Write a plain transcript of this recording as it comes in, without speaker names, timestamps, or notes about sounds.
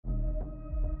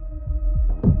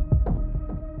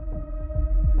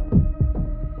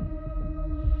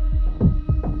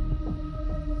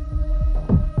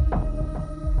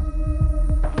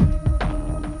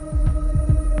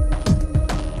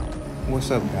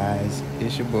What's up, guys?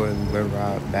 It's your boy Lil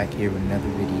Rob back here with another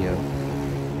video,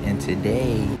 and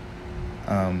today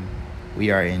um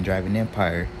we are in Driving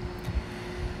Empire.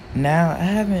 Now, I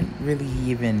haven't really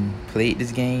even played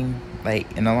this game like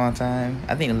in a long time.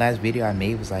 I think the last video I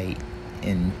made was like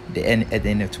at the end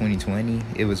of 2020.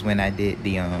 It was when I did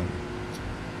the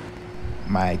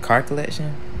my car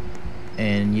collection,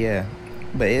 and yeah,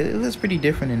 but it looks pretty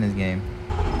different in this game.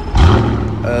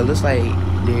 Looks like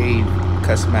they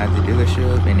customized the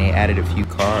dealership and they added a few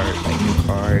cars, like new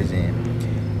cars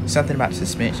and something about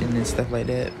suspension and stuff like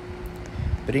that.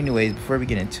 But anyways, before we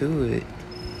get into it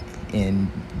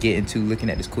and get into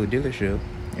looking at this cool dealership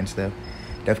and stuff,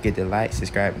 don't forget to like,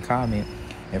 subscribe, and comment,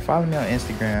 and follow me on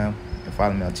Instagram and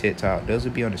follow me on TikTok. Those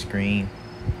will be on the screen.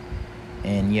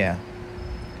 And yeah.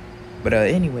 But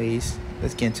anyways,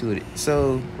 let's get into it.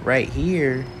 So right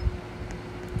here,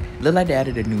 look like they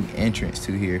added a new entrance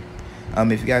to here.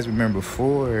 If you guys remember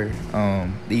before,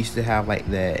 they used to have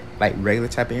like that like regular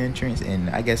type of entrance, and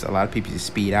I guess a lot of people just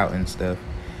speed out and stuff,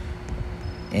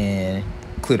 and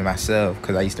including myself,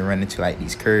 because I used to run into like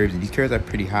these curves, and these curves are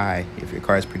pretty high if your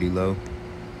car is pretty low,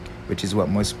 which is what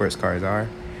most sports cars are.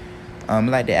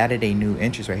 Like they added a new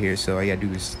entrance right here, so all you gotta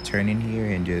do is turn in here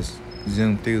and just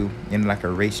zoom through in like a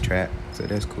racetrack, so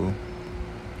that's cool.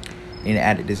 And it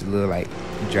added this little like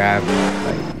drive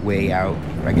like way out,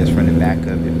 I guess, from the back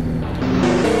of it.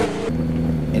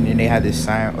 And then they had this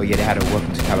sign. Oh yeah, they had a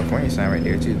 "Welcome to California" sign right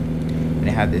there too. And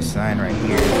they have this sign right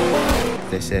here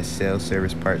that says "Sales,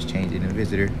 Service, Parts, Changing, and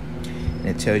Visitor," and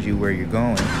it tells you where you're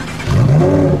going.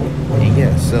 And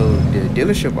yeah, so the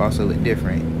dealership also looked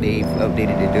different. They've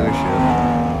updated the dealership,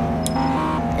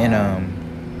 and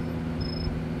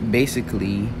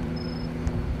basically,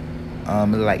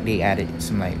 like they added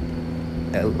some like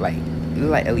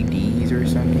LEDs or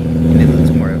something, and it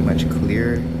looks much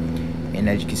clearer. And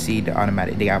as you can see, they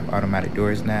have automatic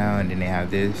doors now, and then they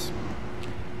have this,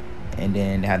 and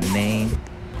then they have the name,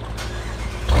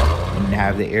 and they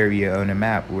have the area on the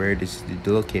map where this is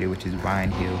located, which is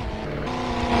Vine Hill.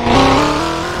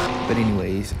 But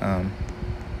anyways,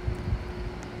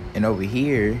 and over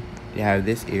here they have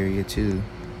this area too,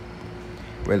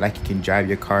 where like you can drive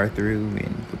your car through, and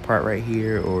you can park right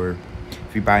here, or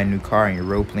if you buy a new car and you're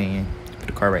role playing, put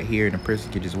the car right here and the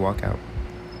person can just walk out.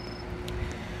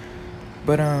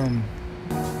 But then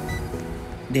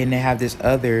they have this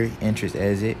other entrance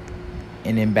exit,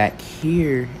 and then back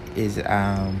here is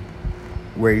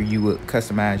where you would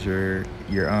customize your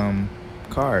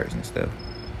cars and stuff.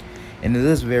 And it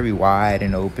is very wide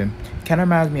and open. Kind of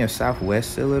reminds me of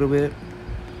Southwest a little bit.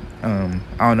 I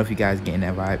don't know if you guys getting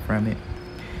that vibe from it.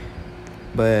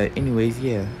 But anyways,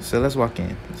 yeah. So let's walk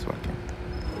in. Let's walk in.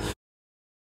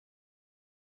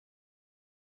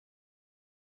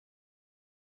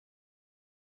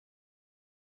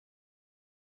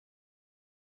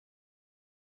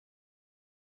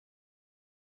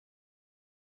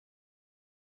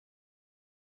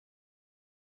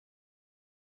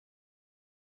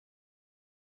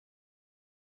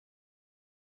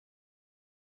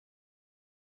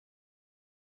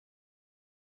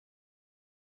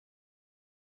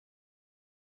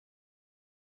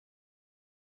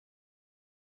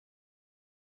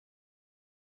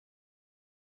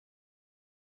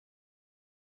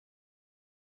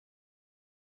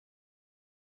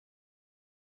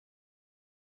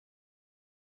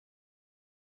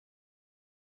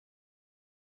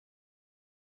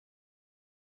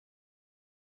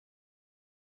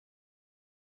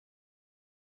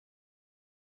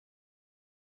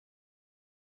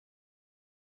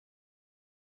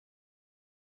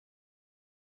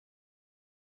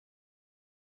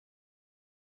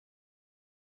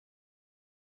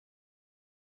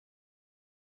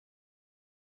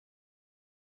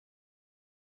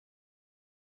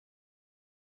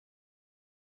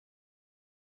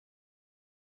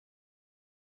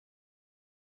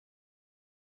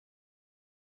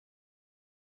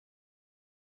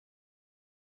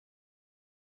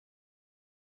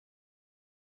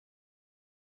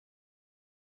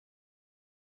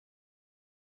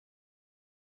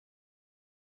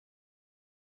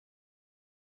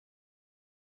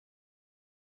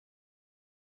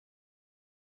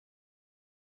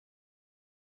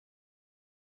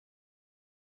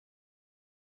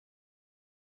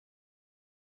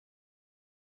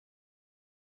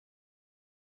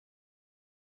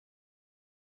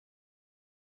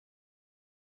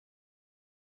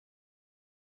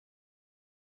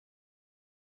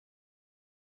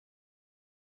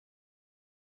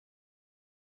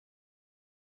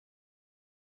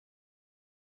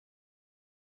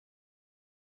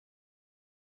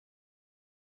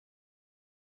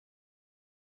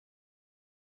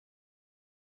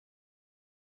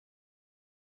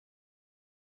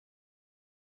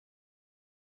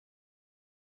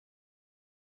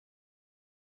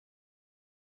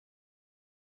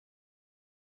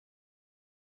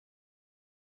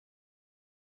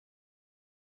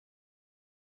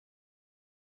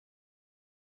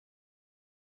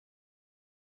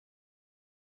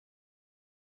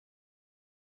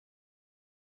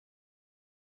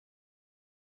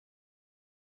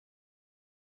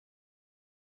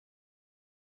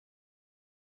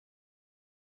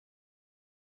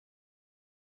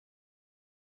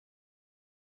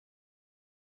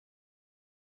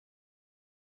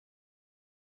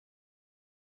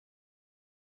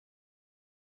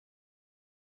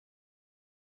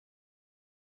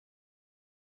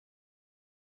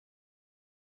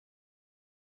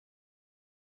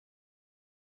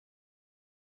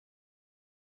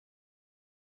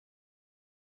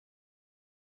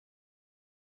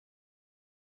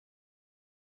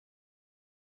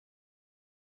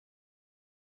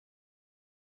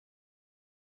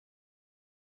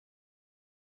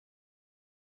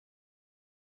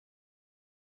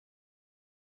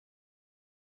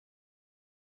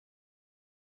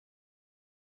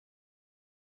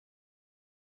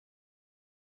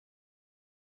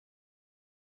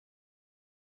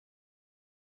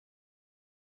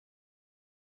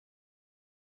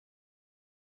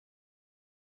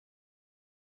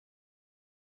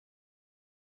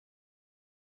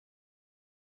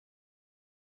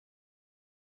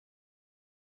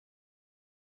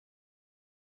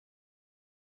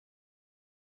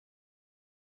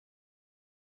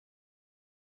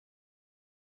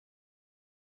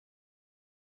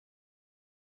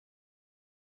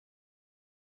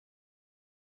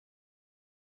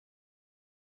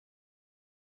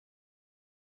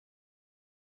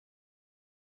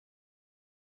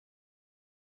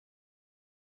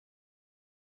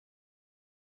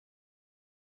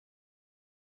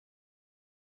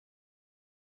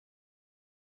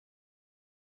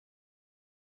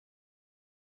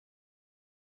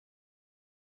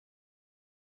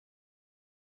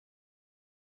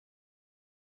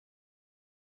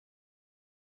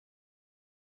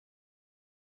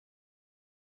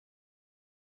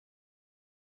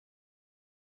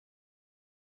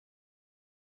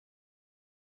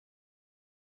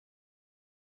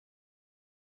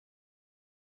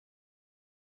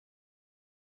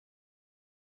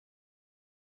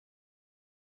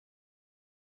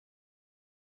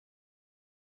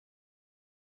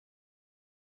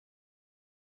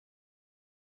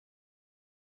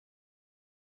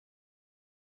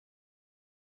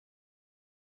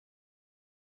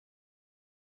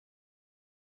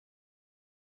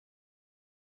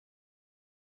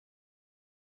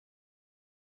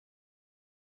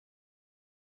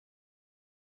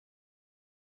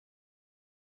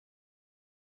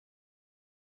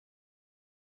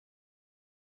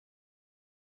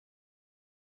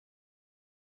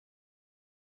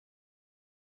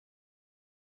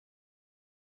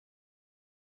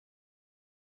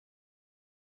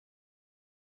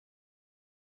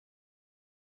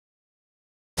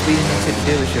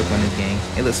 dealership on this game.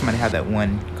 It looks somebody had that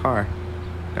one car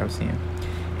that I was seeing.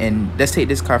 And let's take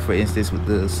this car for instance with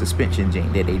the suspension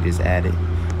jank that they just added.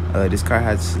 This car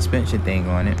has a suspension thing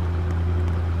on it.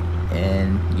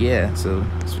 And yeah, so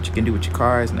that's what you can do with your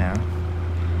cars now.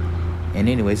 And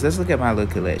anyways, let's look at my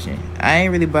little collection. I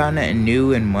ain't really bought nothing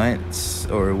new in months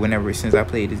or whenever since I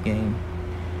played this game.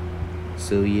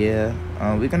 So yeah,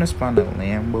 we're gonna spawn a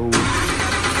Lambo.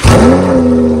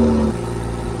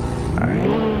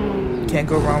 Alright, can't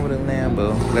go wrong with a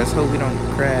Lambo. Let's hope we don't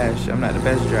crash. I'm not the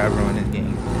best driver on this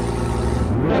game.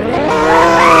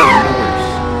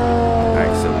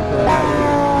 Alright, so we go out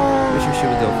here. Which way should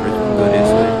we go first? We can go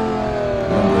this way.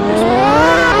 I'm gonna go this way.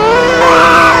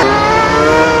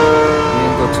 We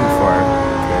didn't go too far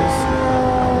because I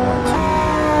don't want to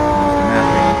lose the map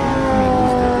or anything. I mean,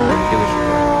 lose the dealership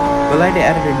car. But like they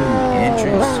added a new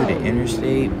entrance to the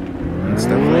interstate and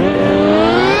stuff like that.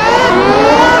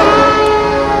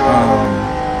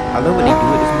 I love what they do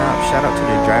with this map. Shout out to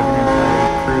the Driving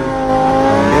Empire crew.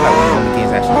 They're like one of the games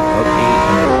actually update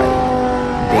on their like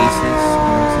basis. You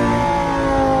know what I'm saying?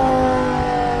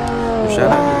 So shout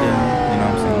out to them. You know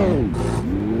what I'm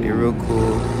saying? They're real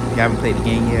cool. If you haven't played the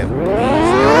game yet,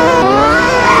 please.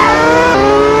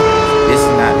 This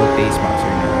is not no paid sponsor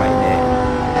or anything like that.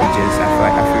 It just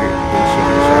I figured they should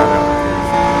get a shout out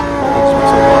because it's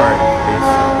so hard for this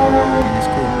and it's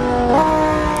cool.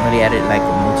 They added like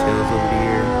a motels over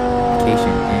there,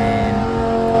 Vacation Inn.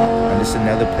 This is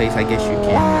another place I guess you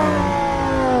can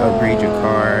upgrade your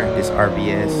car. This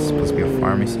RBS is supposed to be a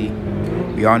pharmacy.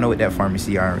 We all know what that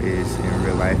pharmacy is in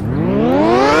real life.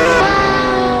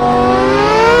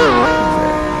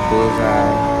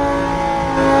 Bullseye.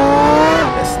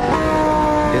 That's the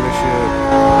dealership.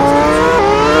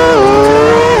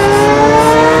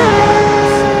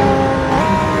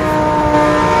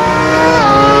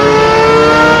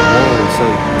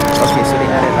 So they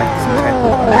added like some type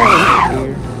of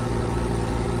here,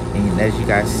 and as you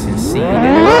guys can see, that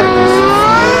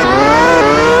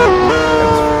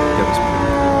was pretty cool.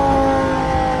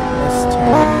 Let's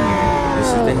turn in here. This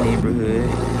is the neighborhood.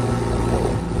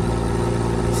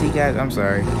 See, guys, I'm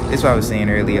sorry. This is what I was saying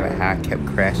earlier, like how I kept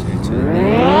crashing into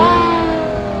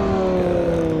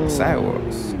the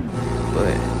sidewalks,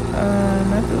 but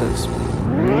nothing looks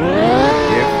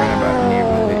different about the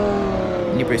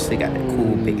neighborhood. Neighborhood still got the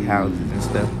cool big houses and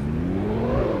stuff.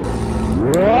 Let's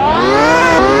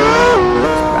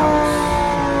bounce.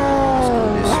 Let's go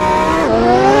this way.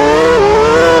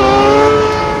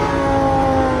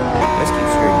 Let's keep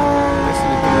straight. Let's see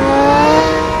what we do.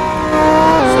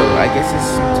 So I guess it's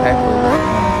some type of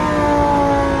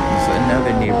it's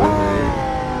another neighborhood.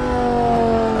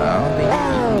 I don't think you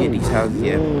can get these houses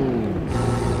yet.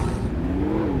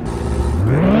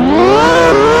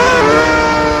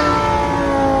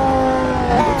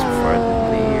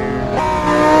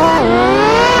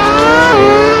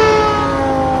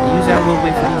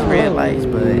 Wait for these red lights,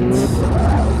 but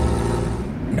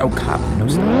no cop, no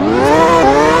stop.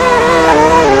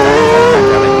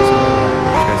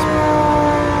 Trust me,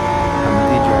 I'm a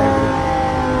good driver.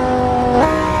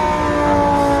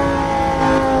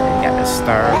 Got a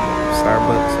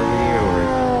Starbucks over here, or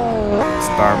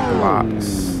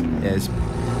Starblocks, as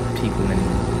people in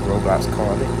Roblox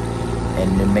call it, and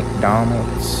the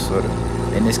McDonald's, sort of.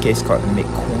 In this case, called the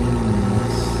McQueen.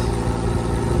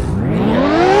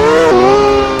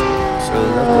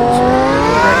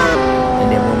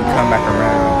 Back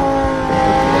around.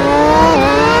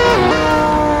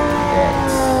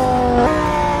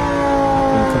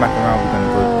 When we come back around, we're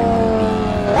gonna go through the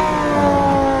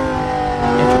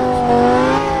entrance.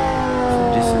 So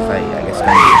this is like, I guess,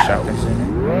 gonna be a shopping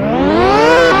center. We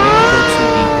don't go too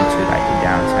deep into like the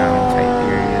downtown type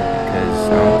area because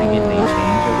I don't think anything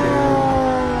changed over there.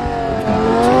 But we can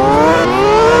go to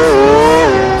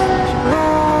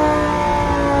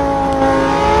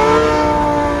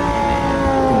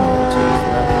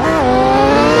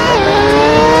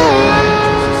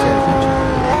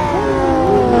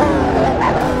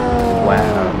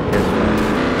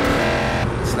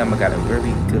got a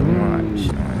very good launch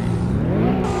on it.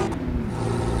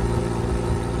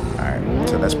 Alright,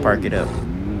 so let's park it up.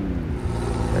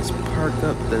 Let's park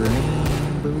up the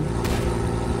Lambo.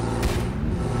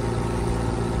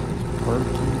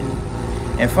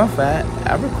 And fun fact,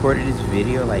 I recorded this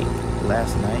video like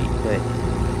last night, but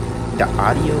the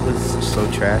audio was so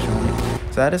trash on it.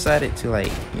 So I decided to,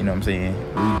 like, you know what I'm saying,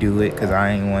 redo it because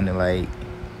I ain't want to like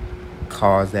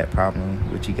cause that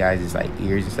problem with you guys' like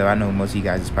ears and stuff. I know most of you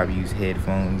guys just probably use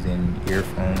headphones and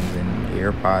earphones and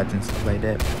AirPods and stuff like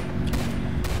that.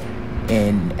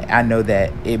 And I know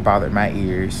that it bothered my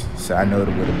ears, so I know it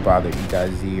would have bothered you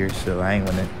guys' ears, so I ain't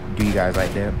gonna do you guys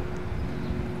like that.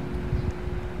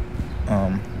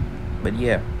 But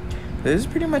yeah, this is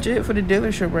pretty much it for the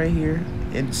dealership right here.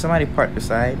 And somebody parked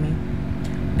beside me.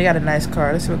 They got a nice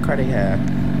car. Let's see what car they have.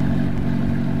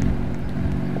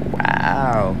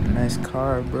 Wow, nice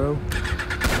car, bro.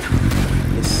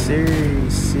 Yes sir,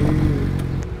 yes sir,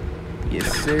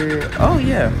 yes sir. Oh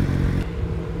yeah.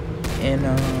 And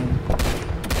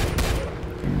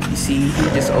you see, he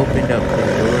just opened up the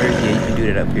doors. Yeah, you can do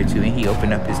that up here too. And he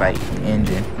opened up his like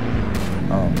engine.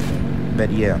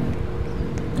 But yeah,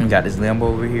 we got this Lambo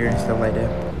over here and stuff like that.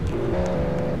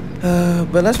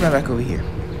 But let's run back over here.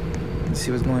 Let's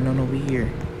see what's going on over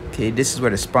here. Okay, this is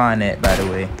where the spawn at, by the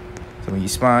way. So when you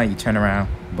spawn, you turn around,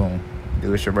 boom,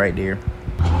 dealership right there.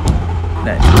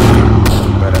 Nice.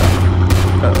 But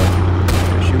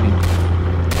they're shooting.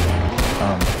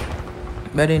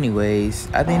 But anyways,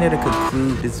 I think that'll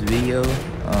conclude this video.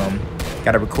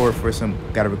 Gotta record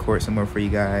some more for you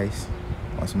guys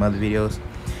on some other videos.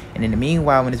 And in the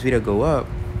meanwhile, when this video go up,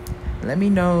 let me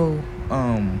know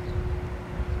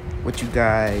what you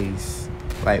guys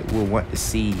like will want to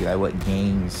see, like what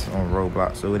games on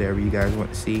Roblox or whatever you guys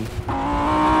want to see.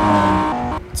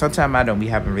 Sometimes I don't be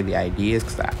having really ideas,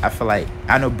 because I feel like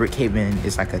I know Brickhaven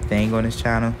is like a thing on this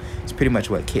channel. It's pretty much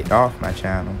what kicked off my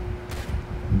channel,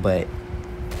 but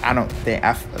I don't think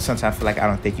sometimes I feel like I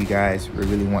don't think you guys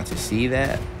really want to see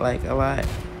that like a lot,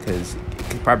 because it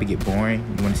could probably get boring.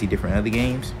 You want to see different other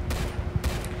games.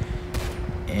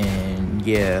 And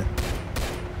yeah,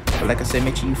 but like I said,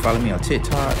 make sure you follow me on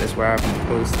TikTok. That's where I'll be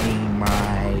posting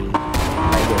my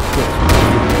like little clips,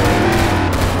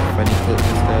 funny clips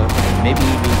and stuff, and maybe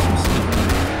even some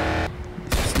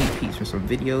sneak peeks from some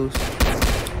videos.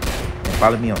 And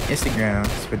follow me on Instagram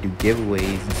so I do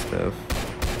giveaways and stuff,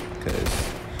 because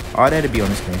all that'll be on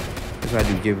the screen. That's why I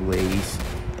do giveaways.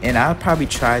 And I'll probably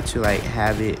try to like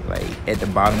have it like at the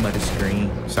bottom of the screen.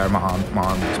 Sorry, my arm is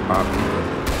popping.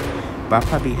 But I'll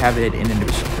probably have it at the end of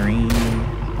the screen.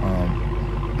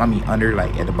 I mean under,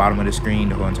 like at the bottom of the screen,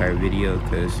 the whole entire video,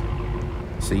 because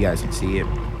so you guys can see it.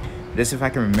 That's if I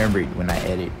can remember it when I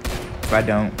edit. If I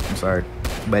don't, I'm sorry.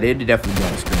 But it'll definitely be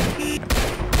on the screen.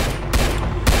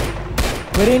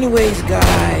 But anyways,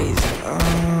 guys,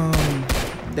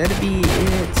 that'll be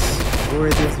it for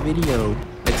this video.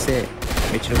 Like I said,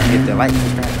 make sure to hit the like,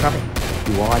 subscribe, comment,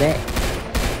 do all that.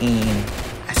 And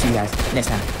I'll see you guys next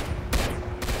time.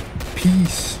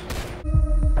 Peace.